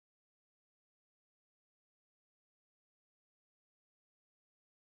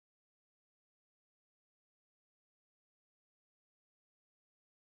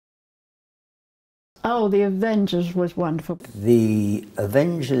Oh, the Avengers was wonderful. The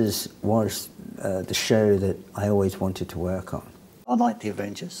Avengers was the show that I always wanted to work on. I liked the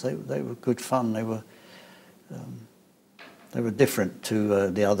Avengers. They were good fun. They were different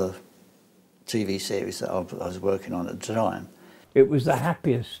to the other TV series that I was working on at the time. It was the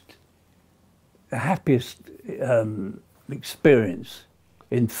happiest experience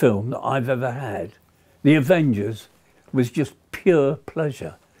in film that I've ever had. The Avengers was just pure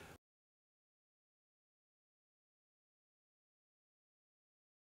pleasure.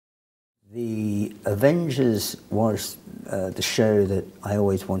 The Avengers was the show that I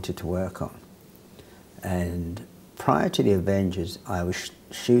always wanted to work on. And prior to the Avengers, I was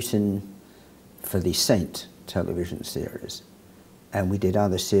shooting for the Saint television series. And we did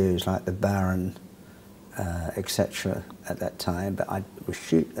other series like The Baron, etc. at that time. But I was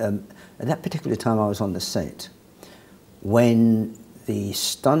at that particular time I was on the Saint. When the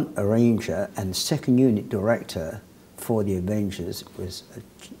stunt arranger and second unit director for the Avengers was a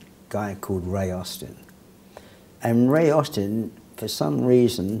guy called Ray Austin. And Ray Austin, for some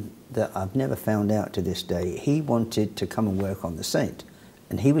reason that I've never found out to this day, he wanted to come and work on the Saint.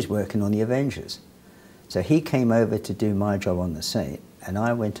 And he was working on the Avengers. So he came over to do my job on the Saint, and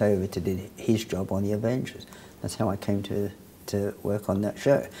I went over to do his job on the Avengers. That's how I came to work on that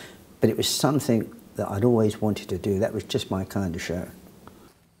show. But it was something that I'd always wanted to do. That was just my kind of show.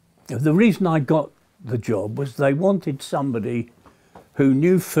 The reason I got the job was they wanted somebody who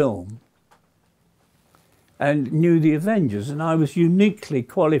knew film and knew the Avengers, and I was uniquely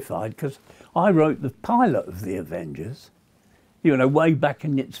qualified because I wrote the pilot of the Avengers, you know, way back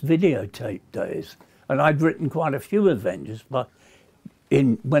in its videotape days, and I'd written quite a few Avengers, but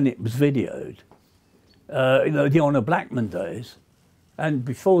when it was videoed, you know, the Honor Blackman days, and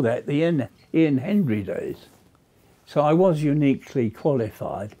before that the Ian Hendry days. So I was uniquely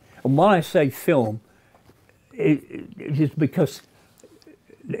qualified, and when I say film, it is because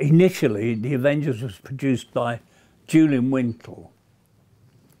initially, The Avengers was produced by Julian Wintle,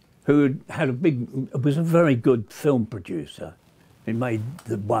 who was a very good film producer. He made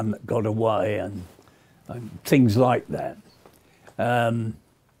The One That Got Away and things like that.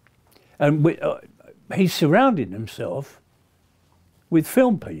 He surrounded himself with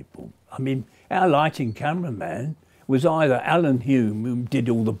film people. I mean, our lighting cameraman was either Alan Hume, who did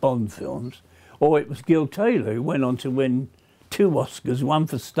all the Bond films, or it was Gil Taylor, who went on to win 2 Oscars, one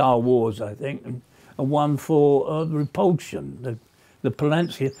for Star Wars, I think, and one for Repulsion, the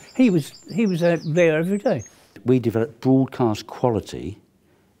Polanski. He was out there every day. We developed broadcast quality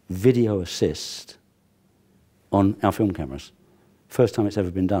video assist on our film cameras. First time it's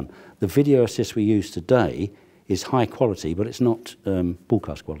ever been done. The video assist we use today is high quality, but it's not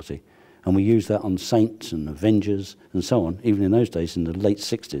broadcast quality. And we use that on Saints and Avengers and so on, even in those days, in the late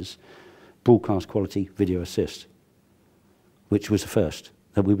 60s, broadcast quality video assist, which was the first,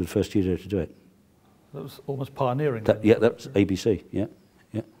 that we were the first studio to do it. That was almost pioneering. Yeah, that was ABC, yeah.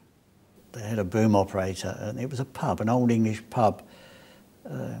 They had a boom operator, and it was a pub, an old English pub,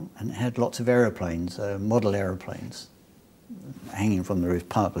 and it had lots of aeroplanes, model aeroplanes, hanging from the roof,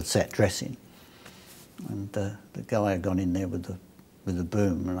 part of the set dressing. And the guy had gone in there with the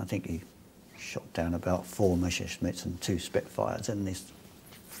boom, and I think he shot down about 4 Messerschmitts and 2 Spitfires, and he's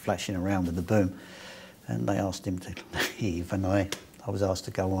flashing around with the boom. And they asked him to leave, and I was asked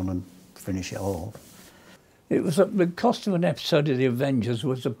to go on and finish it off. It was the cost of an episode of The Avengers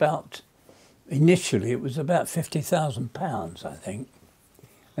was about, initially it was about £50,000, I think,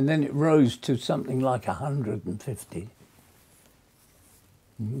 and then it rose to something like 150.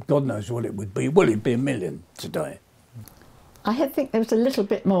 God knows what it would be. Well, it'd be $1 million today. I think there was a little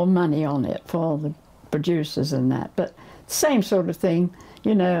bit more money on it for the producers and that, but same sort of thing,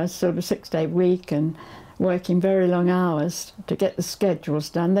 you know, a sort of 6-day week and working very long hours to get the schedules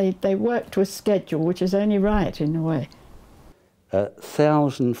done. They work to a schedule which is only right in a way.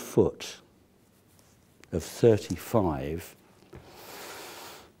 1,000 foot of 35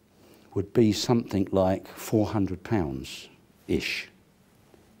 would be something like £400-ish.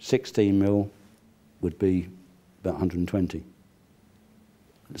 16 mil would be about 120.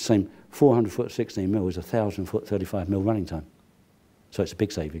 The same 400 foot 16 mil is 1,000 foot 35 mil running time. So it's a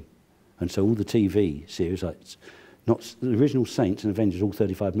big saving. And so all the TV series, like not the original Saints and Avengers, all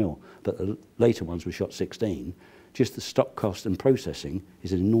 35 mil, but the later ones were shot 16. Just the stock cost and processing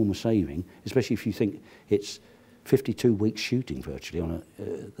is an enormous saving, especially if you think it's 52 weeks shooting virtually on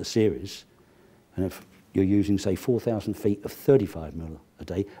the series. And if you're using, say, 4,000 feet of 35 mil a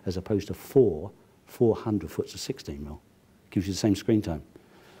day, as opposed to 400 foots of 16 mil, gives you the same screen time.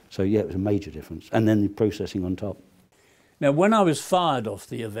 So yeah, it was a major difference. And then the processing on top. Now, when I was fired off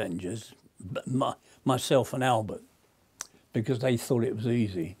The Avengers, myself and Albert, because they thought it was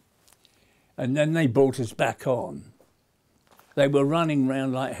easy. And then they brought us back on. They were running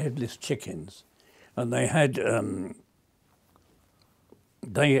around like headless chickens, and they had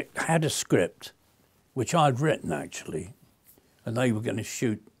a script, which I'd written actually, and they were going to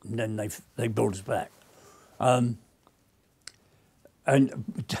shoot, and then they brought us back. And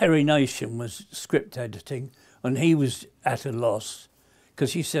Terry Nation was script editing, and he was at a loss,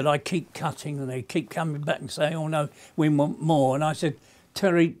 because he said, I keep cutting, and they keep coming back and saying, oh no, we want more. And I said,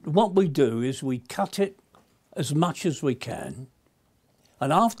 Terry, what we do is we cut it as much as we can,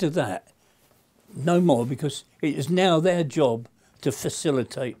 and after that, no more, because it is now their job to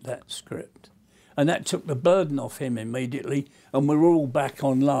facilitate that script. And that took the burden off him immediately, and we're all back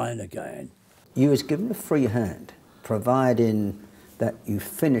online again. You was given a free hand, providing that you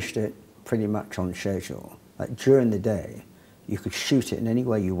finished it pretty much on schedule. Like during the day, you could shoot it in any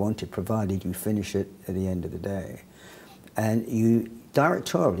way you wanted, provided you finish it at the end of the day. And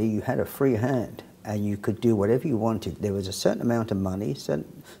directorially, you had a free hand, and you could do whatever you wanted. There was a certain amount of money,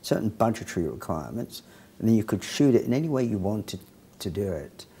 certain budgetary requirements, and then you could shoot it in any way you wanted to do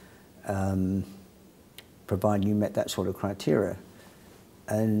it, provided you met that sort of criteria.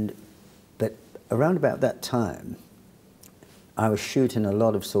 But around about that time, I was shooting a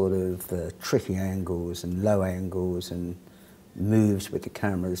lot of sort of tricky angles and low angles and moves with the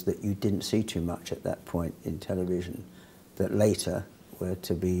cameras that you didn't see too much at that point in television, that later were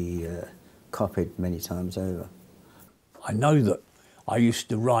to be copied many times over. I know that I used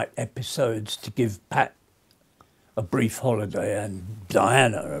to write episodes to give Pat a brief holiday and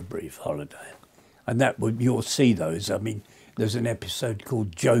Diana a brief holiday. And you'll see those. I mean, there's an episode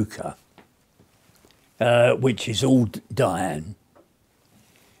called Joker, which is all Diane.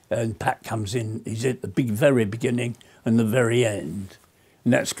 And Pat comes in, he's at the very beginning and the very end.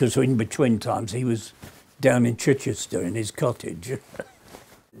 And that's because in between times he was down in Chichester in his cottage.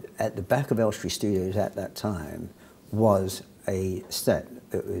 At the back of Elstree Studios at that time was a set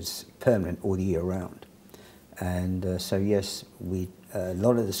that was permanent all the year round. And so yes, a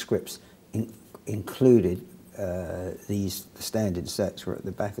lot of the scripts included these standard sets were at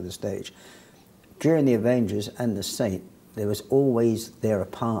the back of the stage. During the Avengers and the Saint, there was always their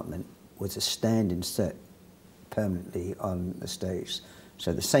apartment was a standing set permanently on the stage.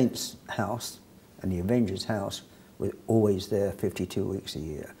 So the Saint's house and the Avengers' house were always there 52 weeks a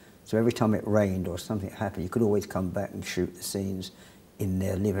year. So every time it rained or something happened, you could always come back and shoot the scenes in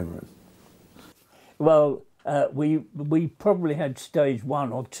their living room. Well, we probably had stage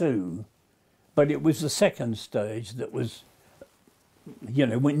 1 or 2, but it was the second stage that was, you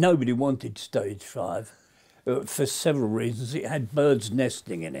know, when nobody wanted stage 5 for several reasons. It had birds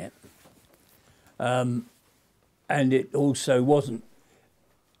nesting in it, and it also wasn't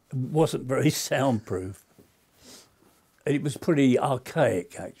very soundproof. It was pretty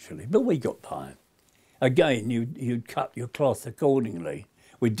archaic, actually, but we got by. Again, you'd cut your cloth accordingly.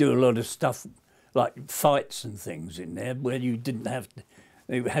 We'd do a lot of stuff like fights and things in there where you didn't have to,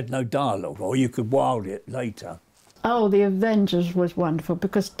 it had no dialogue, or you could wild it later. Oh, the Avengers was wonderful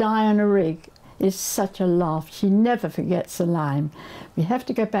because Diana Rigg is such a laugh. She never forgets a line. We have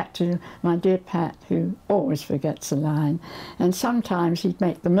to go back to my dear Pat, who always forgets a line, and sometimes he'd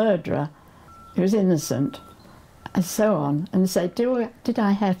make the murderer, who was innocent, and so on, and say, did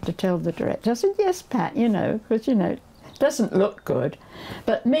I have to tell the director? I said, yes, Pat, you know, because, you know, it doesn't look good.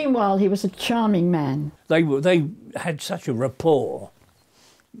 But meanwhile, he was a charming man. They had such a rapport,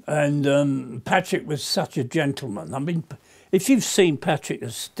 and Patrick was such a gentleman. I mean, if you've seen Patrick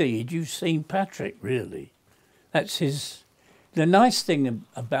as Steed, you've seen Patrick, really. That's his... The nice thing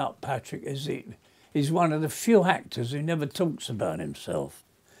about Patrick is he's one of the few actors who never talks about himself.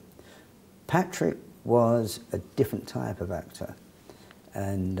 Patrick was a different type of actor,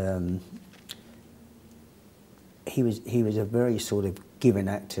 and he was a very sort of giving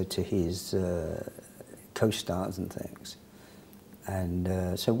actor to his co-stars and things,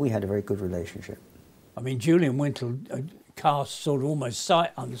 and so we had a very good relationship. I mean, Julian Wintle cast sort of almost sight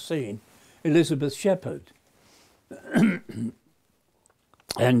unseen Elizabeth Shepherd,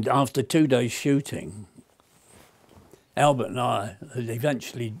 and after 2 days shooting, Albert and I,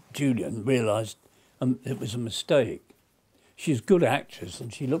 eventually Julian, realised it was a mistake. She's a good actress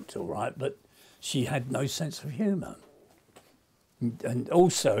and she looked all right, but she had no sense of humour. And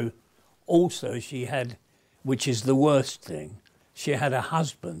also she had, which is the worst thing, she had a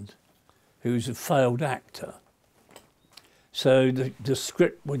husband who's a failed actor. So the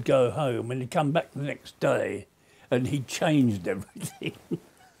script would go home and he'd come back the next day and he changed everything.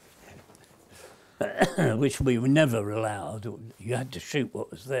 Which we were never allowed. You had to shoot what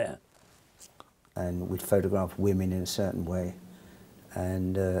was there. and we'd photograph women in a certain way,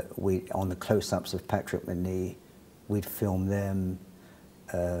 and we, on the close-ups of Patrick Manee, we'd film them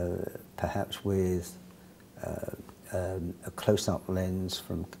perhaps with a close-up lens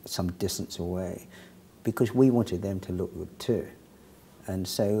from some distance away, because we wanted them to look good too. And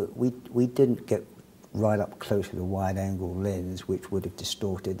so we didn't get right up close with a wide-angle lens which would have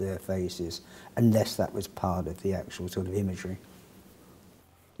distorted their faces, unless that was part of the actual sort of imagery.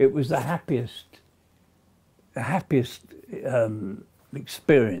 It was the happiest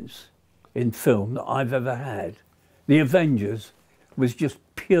experience in film that I've ever had. The Avengers was just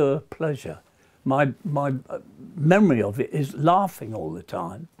pure pleasure. My memory of it is laughing all the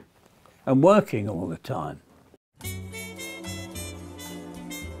time and working all the time.